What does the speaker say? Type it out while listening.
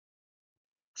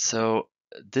So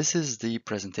this is the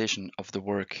presentation of the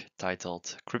work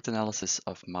titled Cryptanalysis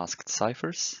of Masked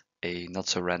Ciphers, a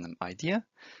not-so-random idea.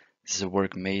 This is a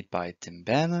work made by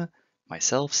Beyne,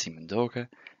 myself, Siemen, Dhooghe,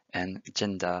 and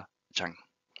Zhenda, Zhang.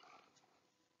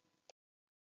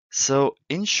 So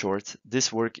in short,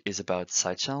 this work is about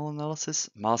side-channel analysis,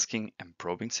 masking, and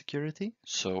probing security.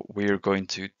 So we're going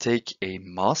to take a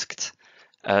masked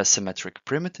symmetric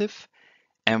primitive,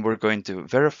 and we're going to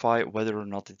verify whether or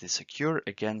not it is secure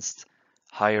against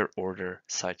higher order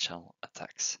side channel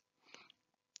attacks.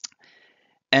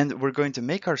 And we're going to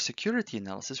make our security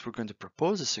analysis, we're going to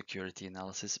propose a security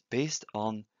analysis based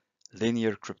on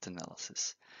linear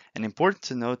cryptanalysis. And important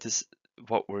to notice,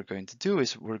 what we're going to do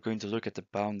is we're going to look at the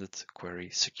bounded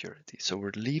query security. So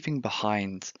we're leaving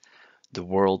behind the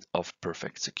world of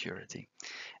perfect security.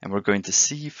 And we're going to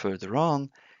see further on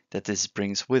that this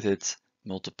brings with it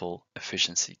multiple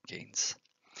efficiency gains.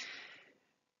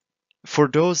 For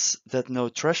those that know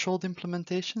threshold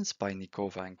implementations by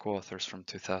Nikova and co-authors from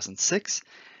 2006,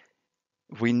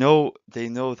 they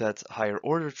know that higher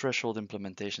order threshold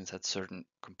implementations had certain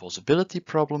composability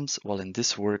problems, while in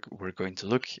this work we're going to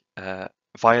look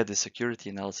via the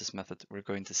security analysis method, we're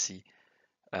going to see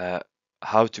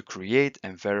how to create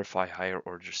and verify higher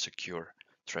order secure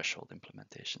threshold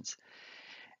implementations.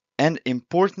 And an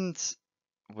important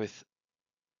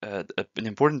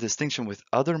distinction with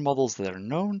other models that are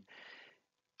known,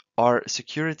 our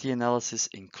security analysis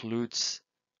includes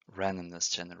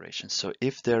randomness generation. So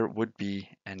if there would be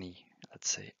any, let's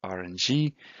say,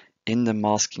 RNG in the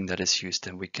masking that is used,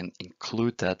 then we can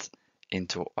include that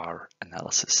into our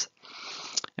analysis.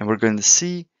 And we're going to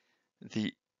see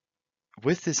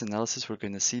with this analysis, we're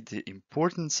going to see the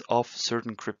importance of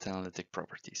certain cryptanalytic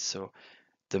properties. So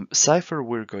the cipher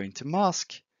we're going to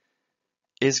mask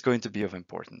is going to be of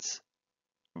importance.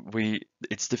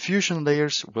 Its diffusion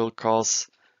layers will cause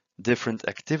different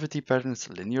activity patterns,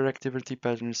 linear activity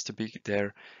patterns to be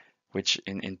there, which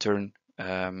in turn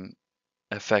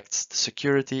affects the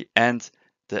security, and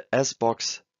the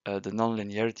S-box, the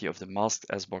nonlinearity of the masked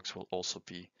S-box will also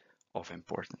be of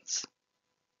importance.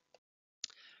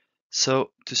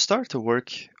 So to start the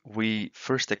work, we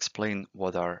first explain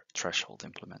what are threshold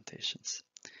implementations.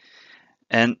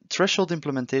 And threshold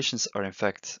implementations are in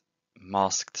fact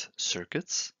masked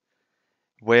circuits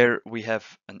where we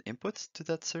have an input to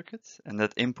that circuit, and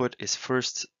that input is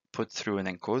first put through an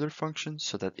encoder function,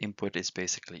 so that input is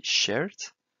basically shared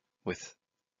with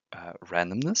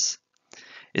randomness,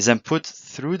 is then put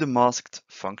through the masked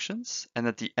functions, and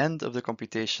at the end of the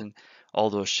computation,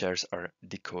 all those shares are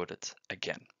decoded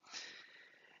again.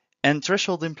 And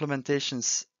threshold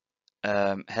implementations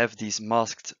have these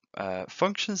masked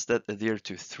functions that adhere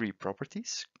to three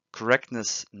properties: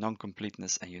 correctness,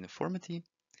 non-completeness, and uniformity.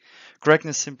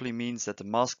 Correctness simply means that the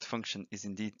masked function is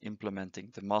indeed implementing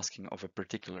the masking of a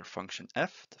particular function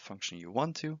f, the function you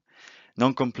want to.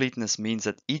 Non-completeness means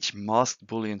that each masked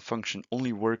Boolean function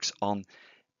only works on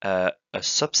a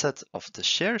subset of the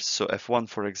shares. So f1,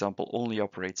 for example, only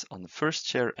operates on the first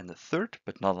share and the third,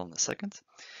 but not on the second.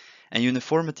 And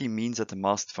uniformity means that the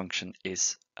masked function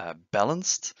is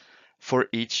balanced for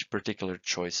each particular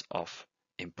choice of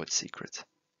input secret.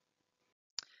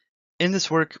 In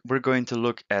this work, we're going to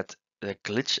look at the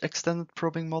glitch extended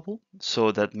probing model.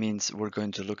 So that means we're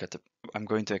going to look at I'm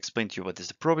going to explain to you what is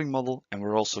the probing model, and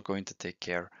we're also going to take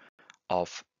care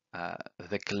of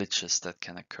the glitches that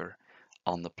can occur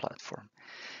on the platform.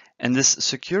 And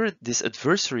this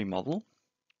adversary model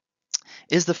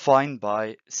is defined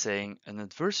by saying an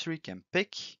adversary can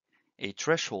pick a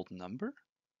threshold number.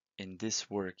 In this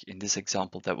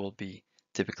example, that will be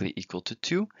typically equal to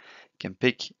 2, can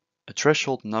pick a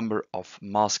threshold number of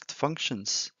masked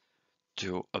functions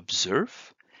to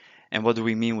observe. And what do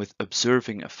we mean with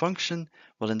observing a function?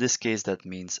 Well, in this case, that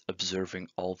means observing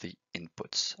all the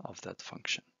inputs of that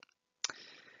function.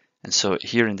 And so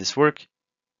here in this work,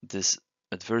 this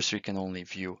adversary can only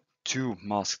view 2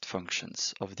 masked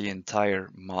functions of the entire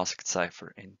masked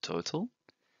cipher in total.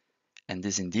 And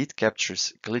this indeed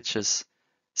captures glitches,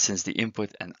 since the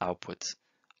input and output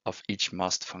of each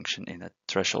masked function in a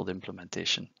threshold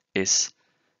implementation is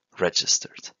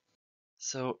registered.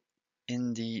 So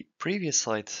in the previous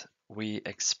slide, we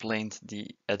explained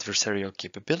the adversarial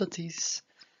capabilities.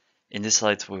 In this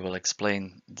slide, we will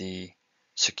explain the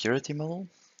security model.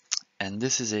 And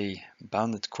this is a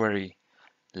bounded query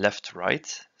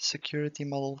left-right security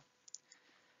model.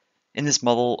 In this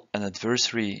model, an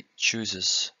adversary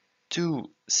chooses 2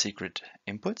 secret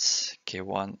inputs,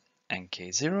 K1 and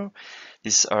K0.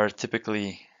 These are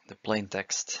typically the plain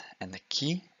text and the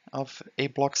key of a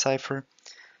block cipher,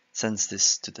 sends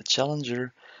this to the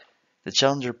challenger, The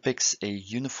challenger picks a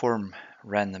uniform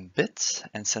random bit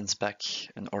and sends back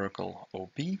an oracle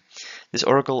OB. This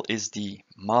oracle is the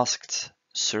masked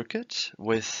circuit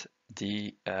with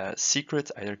the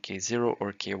secret, either K0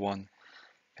 or K1,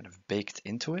 kind of baked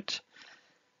into it.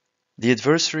 The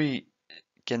adversary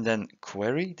can then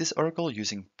query this oracle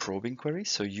using probing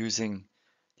queries, so using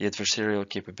the adversarial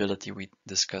capability we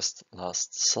discussed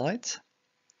last slide.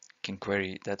 Can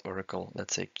query that oracle,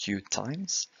 let's say Q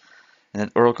times, and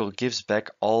that oracle gives back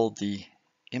all the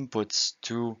inputs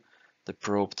to the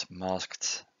probed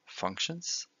masked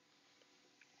functions.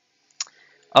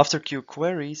 After Q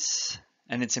queries,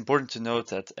 and it's important to note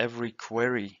that every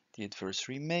query the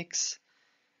adversary makes,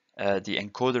 the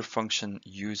encoder function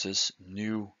uses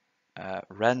new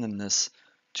randomness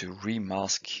to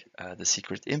remask the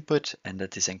secret input, and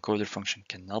that this encoder function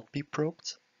cannot be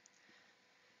probed.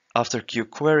 After Q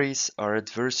queries, our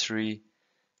adversary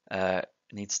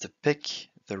needs to pick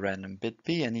the random bit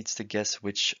B and needs to guess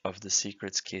which of the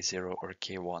secrets K0 or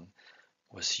K1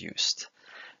 was used.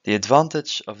 The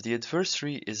advantage of the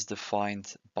adversary is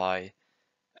defined by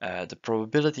the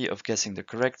probability of guessing the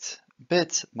correct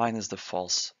bit minus the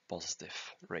false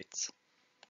positive rate.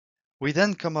 We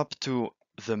then come up to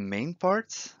the main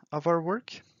part of our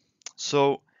work.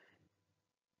 So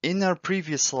in our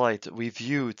previous slide, we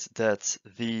viewed that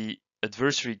the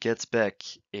adversary gets back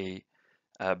a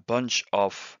bunch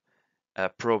of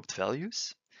probed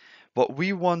values. What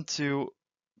we want to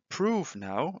prove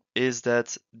now is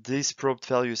that these probed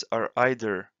values are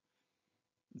either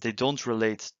they don't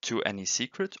relate to any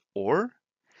secret, or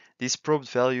these probed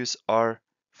values are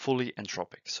fully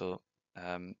entropic. So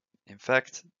in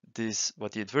fact,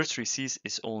 what the adversary sees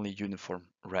is only uniform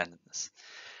randomness.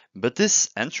 But this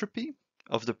entropy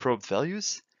of the probed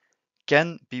values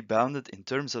can be bounded in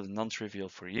terms of the non-trivial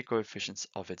Fourier coefficients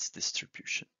of its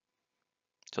distribution.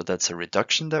 So that's a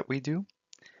reduction that we do.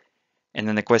 And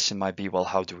then the question might be, well,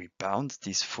 how do we bound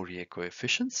these Fourier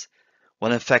coefficients?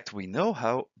 Well, in fact, we know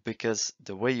how, because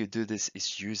the way you do this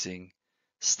is using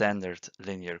standard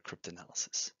linear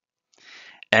cryptanalysis.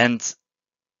 And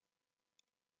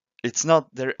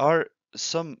there are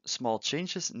some small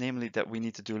changes, namely that we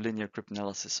need to do linear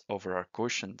cryptanalysis over our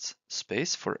quotient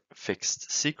space for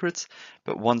fixed secrets.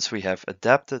 But once we have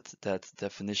adapted that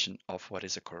definition of what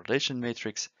is a correlation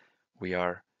matrix, we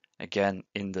are again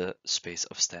in the space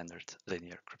of standard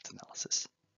linear cryptanalysis.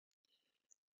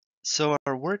 So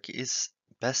our work is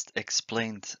best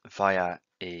explained via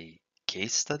a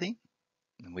case study,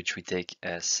 in which we take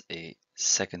as a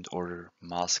second order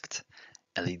masked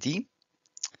LED.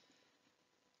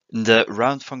 The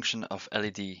round function of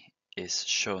LED is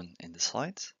shown in the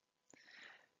slide.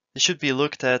 It should be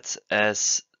looked at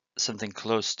as something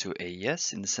close to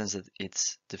AES in the sense that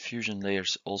its diffusion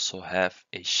layers also have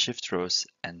a shift rows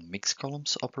and mix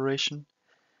columns operation.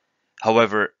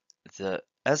 However, the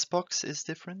S-box is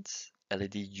different.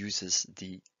 LED uses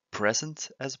the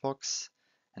present S-box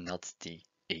and not the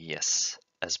AES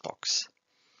S-box.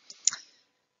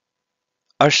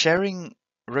 Our sharing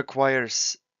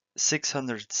requires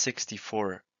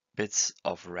 664 bits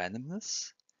of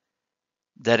randomness.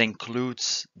 That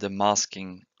includes the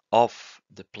masking of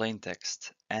the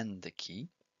plaintext and the key.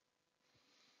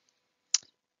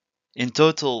 In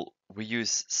total, we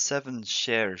use 7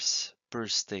 shares per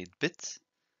state bit.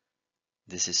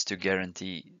 This is to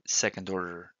guarantee second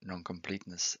order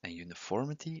non-completeness and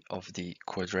uniformity of the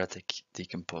quadratic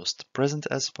decomposed present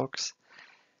S-box,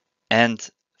 and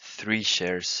 3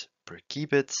 shares per key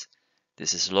bit.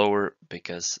 This is lower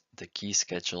because the key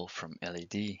schedule from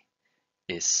LED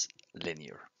is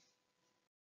linear.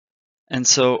 And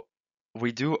so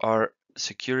we do our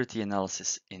security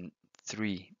analysis in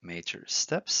 3 major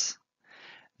steps.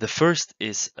 The first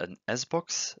is an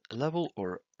S-box level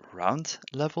or round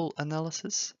level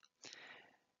analysis.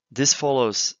 This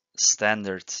follows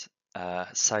standard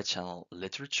side channel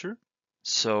literature.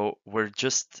 So we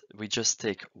just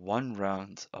take one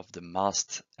round of the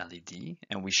masked LED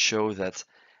and we show that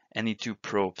any 2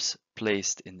 probes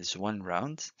placed in this one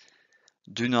round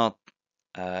do not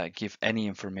give any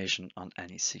information on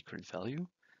any secret value.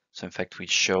 So in fact, we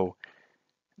show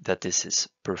that this is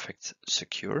perfect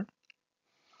secure.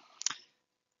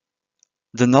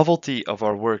 The novelty of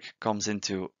our work comes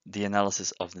into the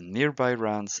analysis of the nearby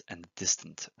rounds and the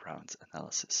distant round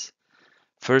analysis.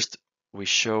 First, we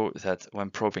show that when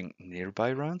probing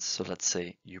nearby rounds, so let's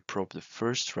say you probe the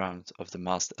first round of the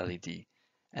masked LED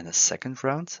and the second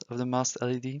round of the masked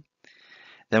LED,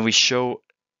 then we show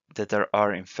that there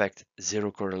are in fact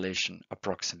zero correlation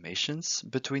approximations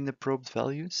between the probed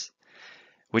values,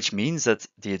 which means that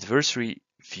the adversary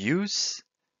views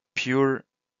pure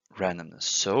randomness.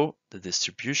 So the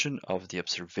distribution of the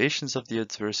observations of the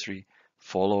adversary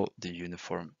follow the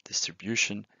uniform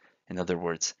distribution. In other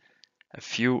words, a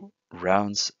few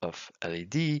rounds of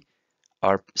LED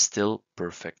are still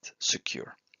perfect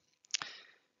secure.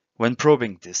 When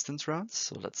probing distant rounds,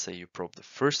 so let's say you probe the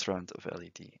first round of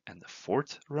LED and the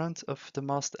fourth round of the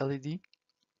masked LED,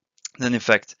 then in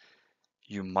fact,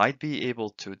 you might be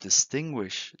able to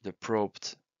distinguish the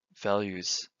probed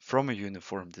values from a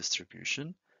uniform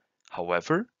distribution.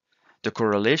 However, the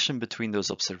correlation between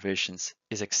those observations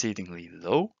is exceedingly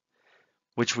low,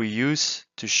 which we use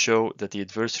to show that the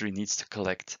adversary needs to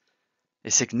collect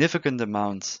a significant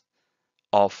amount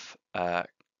of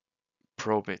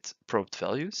probed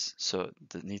values. So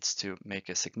it needs to make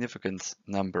a significant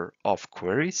number of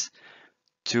queries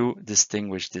to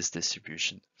distinguish this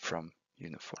distribution from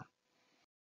uniform.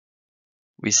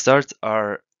 We start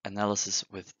our analysis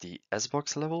with the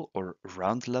S-box level or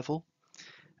round level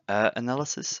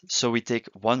analysis. So we take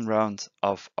one round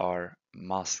of our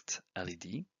masked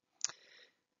LED.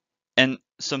 And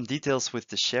some details with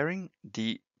the sharing.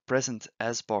 The present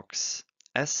S-box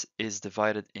S is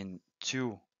divided in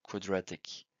two quadratic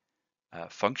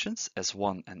functions,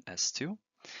 S1 and S2.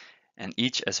 And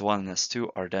each S1 and S2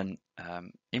 are then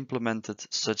implemented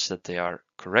such that they are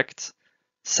correct,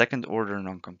 second order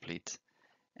non-complete,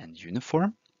 and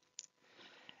uniform.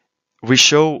 We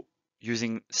show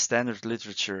using standard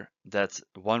literature that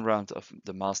one round of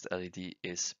the masked LED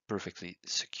is perfectly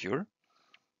secure.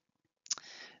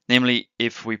 Namely,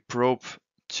 if we probe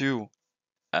two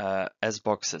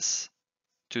S-boxes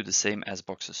to the same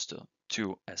S-boxes to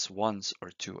two S1s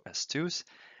or two S2s,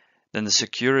 then the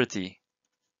security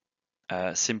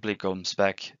simply comes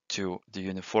back to the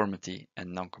uniformity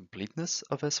and non-completeness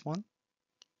of S1.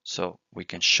 So we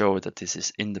can show that this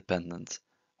is independent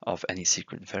of any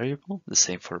secret variable. The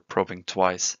same for probing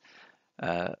twice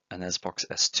an S-box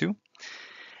S2.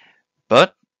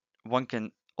 But one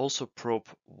can also probe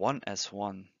one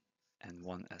S1 and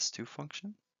one S2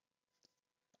 function.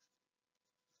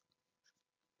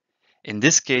 In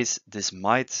this case, this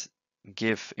might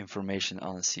give information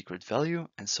on a secret value,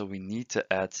 and so we need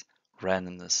to add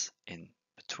randomness in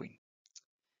between.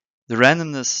 The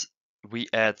randomness we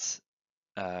add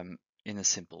in a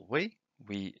simple way.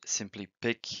 We simply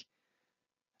pick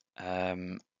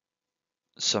some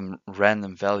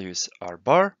random values R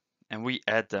bar and we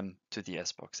add them to the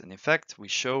S-box. And in fact, we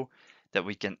show that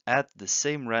we can add the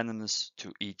same randomness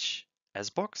to each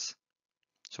S-box.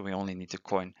 So we only need to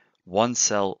coin one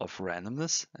cell of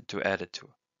randomness to add it to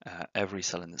every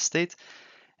cell in the state.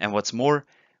 And what's more,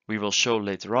 we will show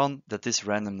later on that this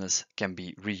randomness can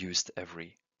be reused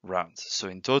every round. So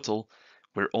in total,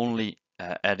 we're only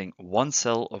adding one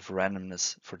cell of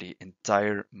randomness for the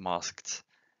entire masked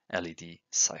LED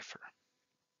cipher.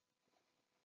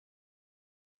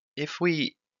 If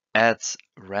we add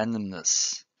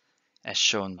randomness as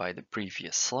shown by the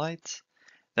previous slide,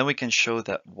 then we can show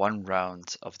that one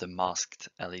round of the masked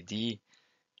LED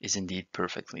is indeed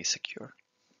perfectly secure.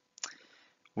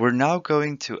 We're now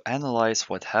going to analyze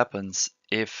what happens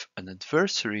if an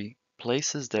adversary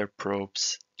places their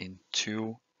probes in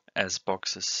two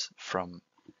S-boxes from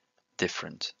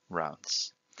different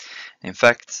rounds. In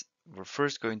fact, we're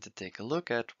first going to take a look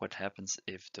at what happens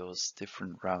if those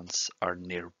different rounds are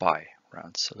nearby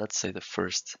rounds. So let's say the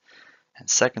first and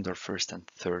second or first and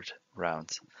third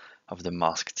round of the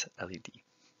masked LED.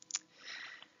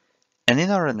 And in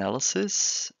our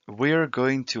analysis, we're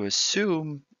going to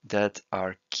assume that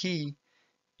our key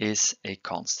is a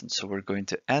constant. So we're going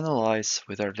to analyze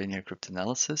with our linear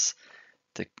cryptanalysis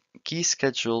the key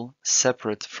schedule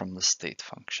separate from the state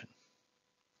function.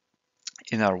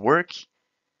 In our work,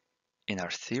 in our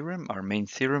theorem, our main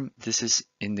theorem, this is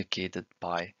indicated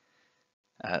by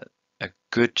a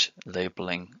good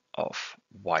labeling of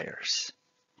wires.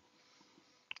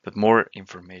 But more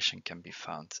information can be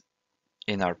found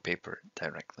in our paper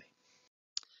directly.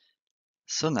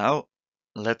 So now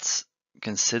let's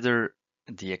consider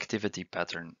the activity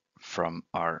pattern from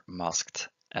our masked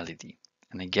LED.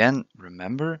 And again,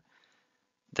 remember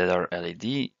that our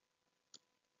LED,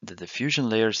 the diffusion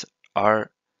layers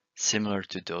are similar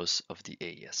to those of the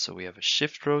AES. So we have a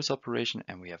shift rows operation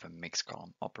and we have a mixed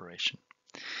column operation.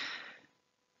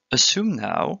 Assume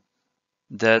now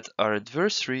that our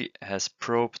adversary has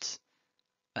probed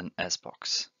an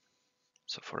S-box.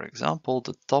 So for example,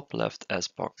 the top left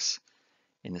S-box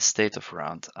in the state of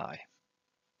round I.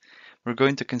 We're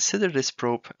going to consider this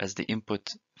probe as the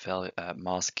input value,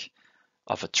 mask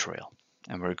of a trail,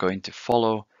 and we're going to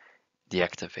follow the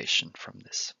activation from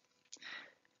this.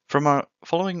 From our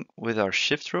following with our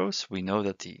shift rows, we know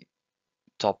that the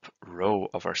top row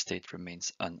of our state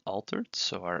remains unaltered,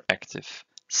 so our active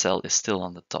cell is still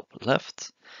on the top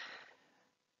left.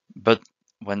 But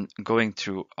when going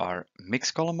through our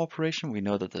mixed column operation, we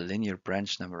know that the linear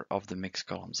branch number of the mixed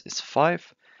columns is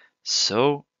 5.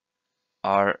 So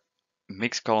our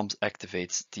mixed columns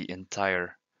activates the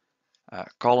entire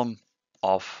column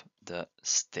of the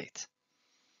state.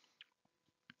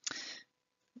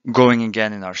 Going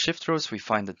again in our shift rows, we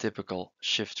find the typical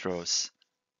shift rows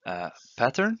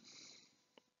pattern.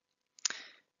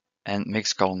 And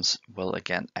mixed columns will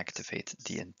again activate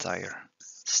the entire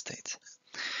state.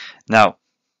 Now,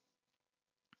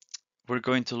 we're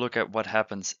going to look at what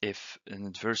happens if an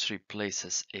adversary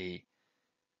places a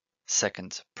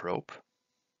second probe.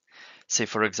 Say,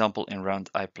 for example, in round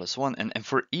I+1. And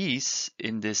for ease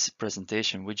in this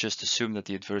presentation, we just assume that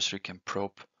the adversary can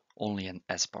probe only an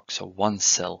S box, so one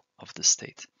cell of the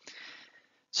state.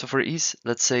 So for ease,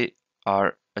 let's say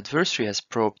our adversary has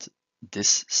probed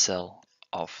this cell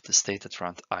of the state at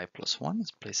round I+1,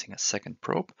 is placing a second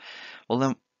probe. Well,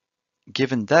 then,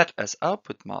 given that as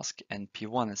output mask and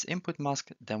P1 as input mask,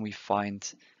 then we find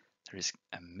there is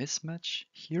a mismatch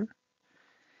here.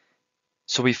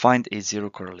 So we find a zero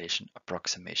correlation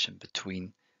approximation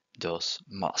between those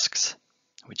masks,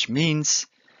 which means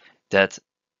that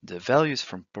the values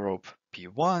from probe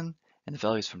P1 and the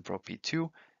values from probe P2,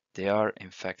 they are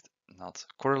in fact not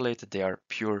correlated, they are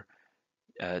pure,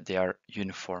 they are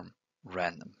uniform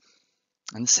random.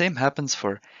 And the same happens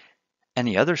for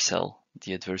any other cell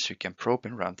the adversary can probe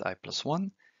in round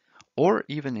I+1 or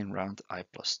even in round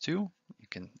I+2. You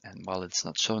can, and while it's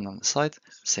not shown on the slide,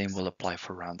 same will apply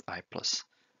for round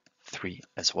I+3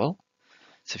 as well.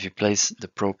 So if you place the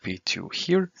probe P2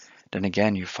 here, then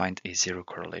again you find a zero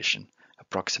correlation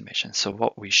approximation. So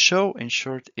what we show in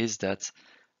short is that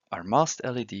our masked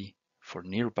LED for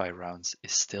nearby rounds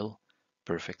is still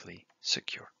perfectly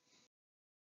secure.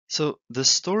 So the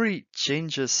story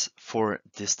changes for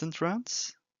distant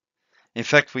rounds. In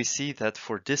fact, we see that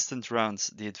for distant rounds,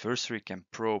 the adversary can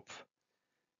probe,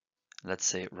 let's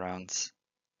say, rounds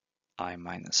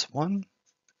I-1.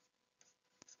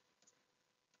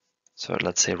 So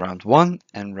let's say round 1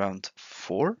 and round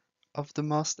 4 of the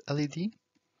masked LED.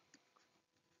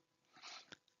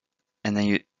 And then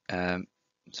you,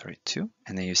 2.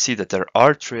 And then you see that there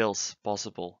are trails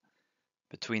possible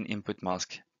between input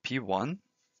mask P1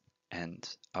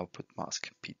 and output mask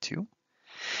P2,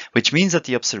 which means that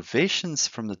the observations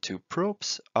from the two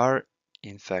probes are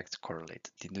in fact correlated.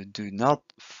 They do not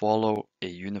follow a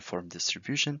uniform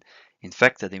distribution. In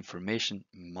fact, that information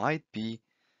might be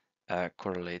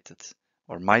correlated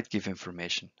or might give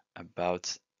information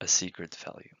about a secret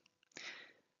value.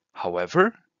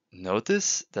 However,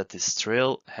 notice that this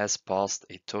trail has passed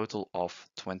a total of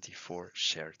 24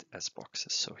 shared S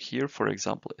boxes. So here, for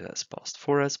example, it has passed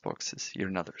 4 S boxes, here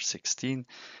another 16,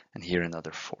 and here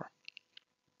another 4.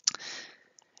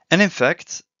 And in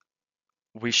fact,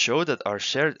 we show that our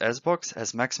shared S box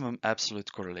has maximum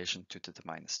absolute correlation 2 to the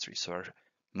 -3. So our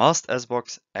masked S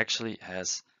box actually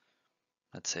has,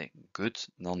 let's say, good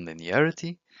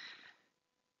nonlinearity.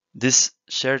 This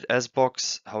shared S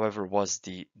box, however, was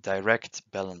the direct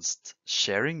balanced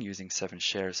sharing using 7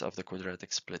 shares of the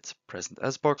quadratic split present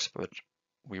S box, but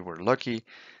we were lucky.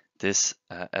 This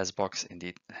S box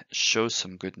indeed shows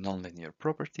some good nonlinear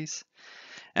properties.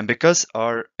 And because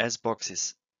our S box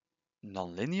is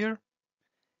nonlinear,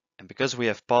 and because we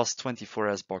have passed 24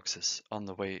 S boxes on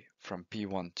the way from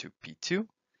P1 to P2,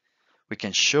 we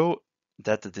can show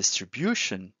that the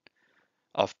distribution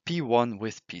of P1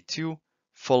 with P2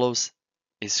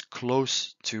 is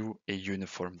close to a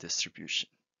uniform distribution.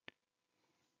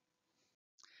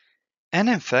 And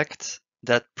in fact,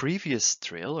 that previous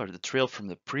trail, or the trail from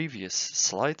the previous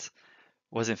slide,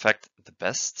 was in fact the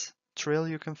best trail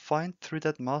you can find through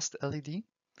that masked LED.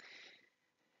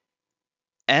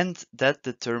 And that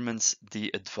determines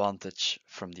the advantage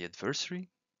from the adversary,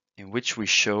 in which we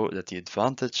show that the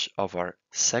advantage of our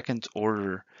second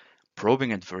order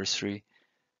probing adversary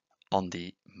on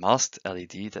the masked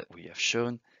LED that we have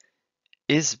shown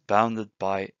is bounded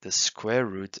by the square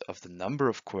root of the number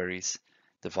of queries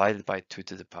divided by 2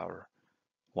 to the power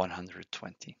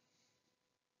 120.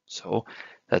 So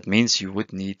that means you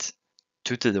would need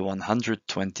 2 to the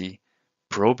 120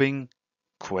 probing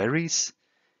queries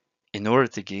in order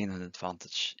to gain an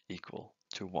advantage equal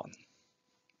to 1.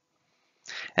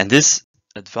 And this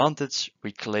advantage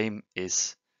we claim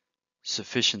is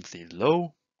sufficiently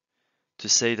low to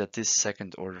say that this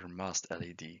second order masked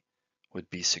LED would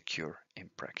be secure in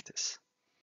practice.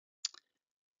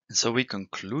 And so we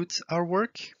conclude our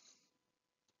work.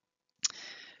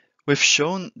 We've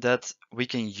shown that we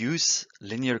can use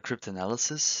linear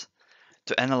cryptanalysis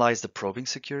to analyze the probing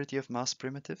security of masked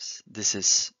primitives. This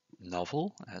is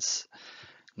novel, as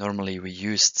normally we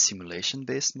used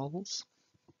simulation-based models.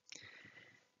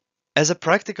 As a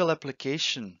practical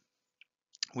application,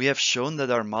 we have shown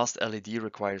that our masked LED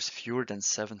requires fewer than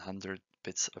 700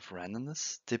 bits of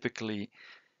randomness. Typically,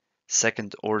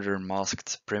 second-order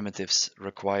masked primitives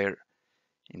require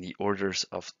in the orders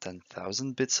of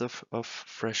 10,000 bits of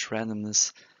fresh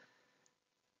randomness.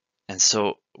 And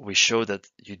so we show that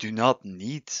you do not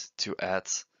need to add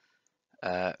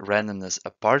randomness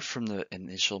apart from the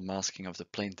initial masking of the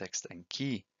plaintext and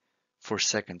key for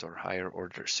second or higher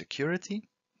order security.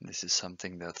 This is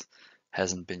something that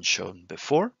hasn't been shown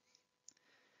before.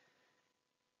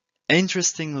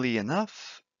 Interestingly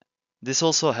enough, this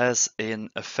also has an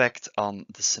effect on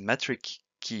the symmetric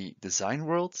key design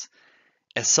world,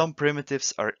 as some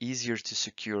primitives are easier to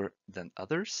secure than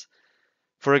others.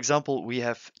 For example, we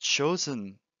have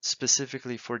chosen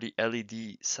specifically for the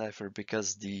LED cipher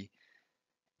because the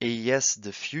AES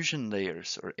diffusion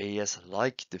layers or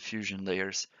AES-like diffusion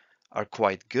layers are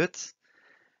quite good.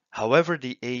 However,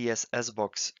 the AES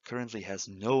S-box currently has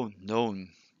no known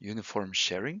uniform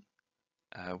sharing,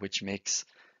 which makes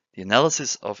the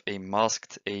analysis of a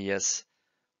masked AES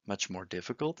much more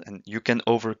difficult. And you can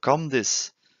overcome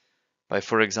this by,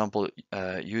 for example,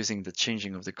 using the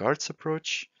changing of the guards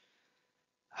approach.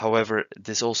 However,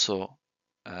 this also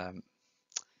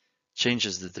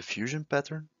changes the diffusion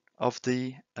pattern of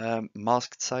the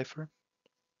masked cipher.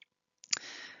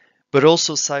 But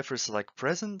also ciphers like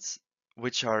present,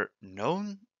 which are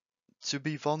known to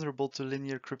be vulnerable to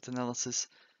linear cryptanalysis,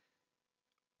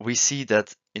 we see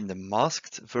that in the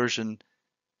masked version,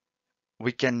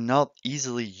 we cannot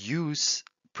easily use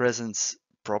presence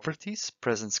properties,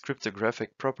 presence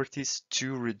cryptographic properties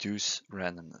to reduce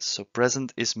randomness. So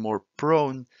present is more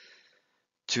prone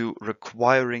to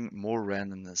requiring more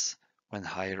randomness when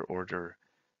higher order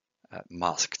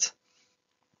masked.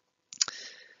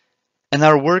 And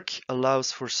our work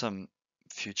allows for some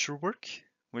future work,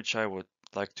 which I would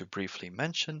like to briefly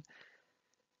mention.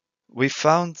 We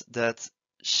found that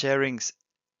sharings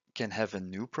can have a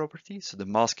new property. So the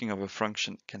masking of a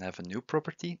function can have a new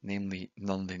property, namely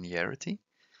nonlinearity.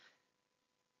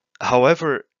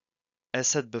 However, as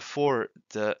said before,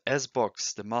 the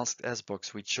S-box, the masked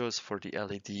S-box we chose for the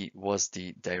LED was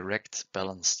the direct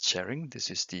balanced sharing. This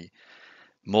is the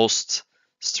most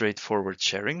straightforward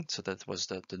sharing. So that was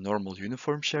the normal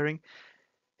uniform sharing.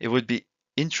 It would be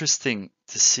interesting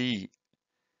to see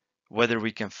whether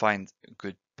we can find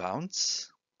good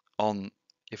bounds on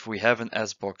if we have an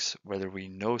S-box, whether we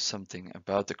know something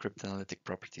about the cryptanalytic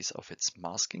properties of its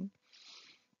masking,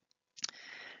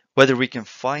 whether we can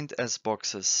find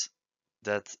S-boxes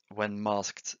that when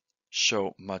masked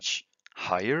show much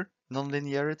higher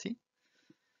nonlinearity,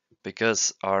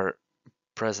 because our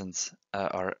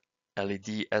our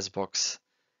LED S-box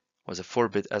was a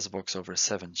 4-bit S-box over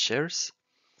 7 shares,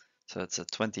 so that's a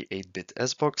 28-bit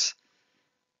S-box.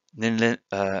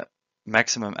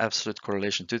 Maximum absolute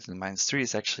correlation 2 to the minus 3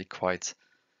 is actually quite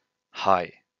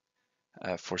high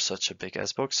for such a big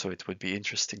S-box, so it would be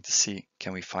interesting to see,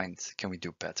 can we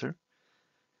do better?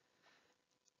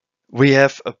 We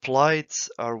have applied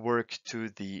our work to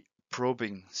the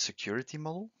probing security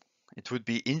model. It would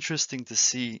be interesting to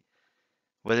see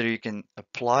whether you can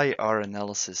apply our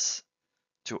analysis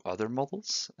to other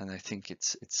models, and I think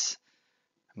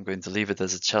I'm going to leave it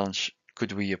as a challenge.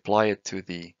 Could we apply it to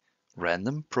the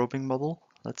random probing model,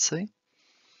 let's say?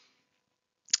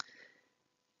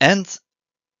 And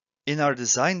in our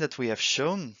design that we have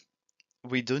shown,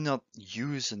 we do not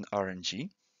use an RNG.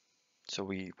 So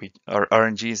our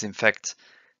RNG is in fact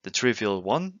the trivial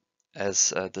one,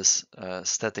 as this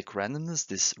static randomness,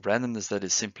 this randomness that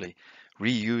is simply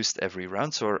reused every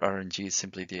round. So our RNG is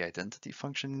simply the identity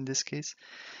function in this case.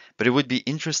 But it would be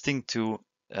interesting to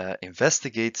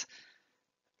investigate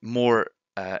more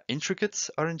intricate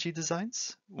RNG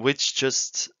designs, which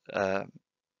just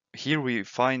here we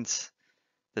find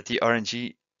that the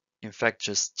RNG in fact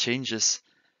just changes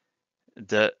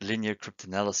the linear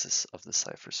cryptanalysis of the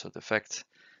cipher. So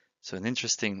an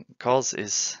interesting cause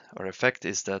is, or effect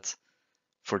is, that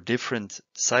for different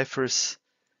ciphers,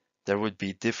 there would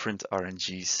be different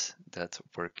RNGs that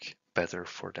work better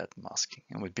for that masking.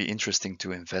 It would be interesting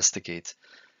to investigate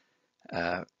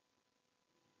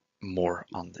more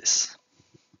on this.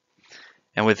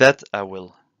 And with that, I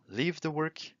will leave the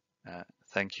work.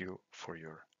 Thank you for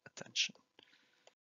your attention.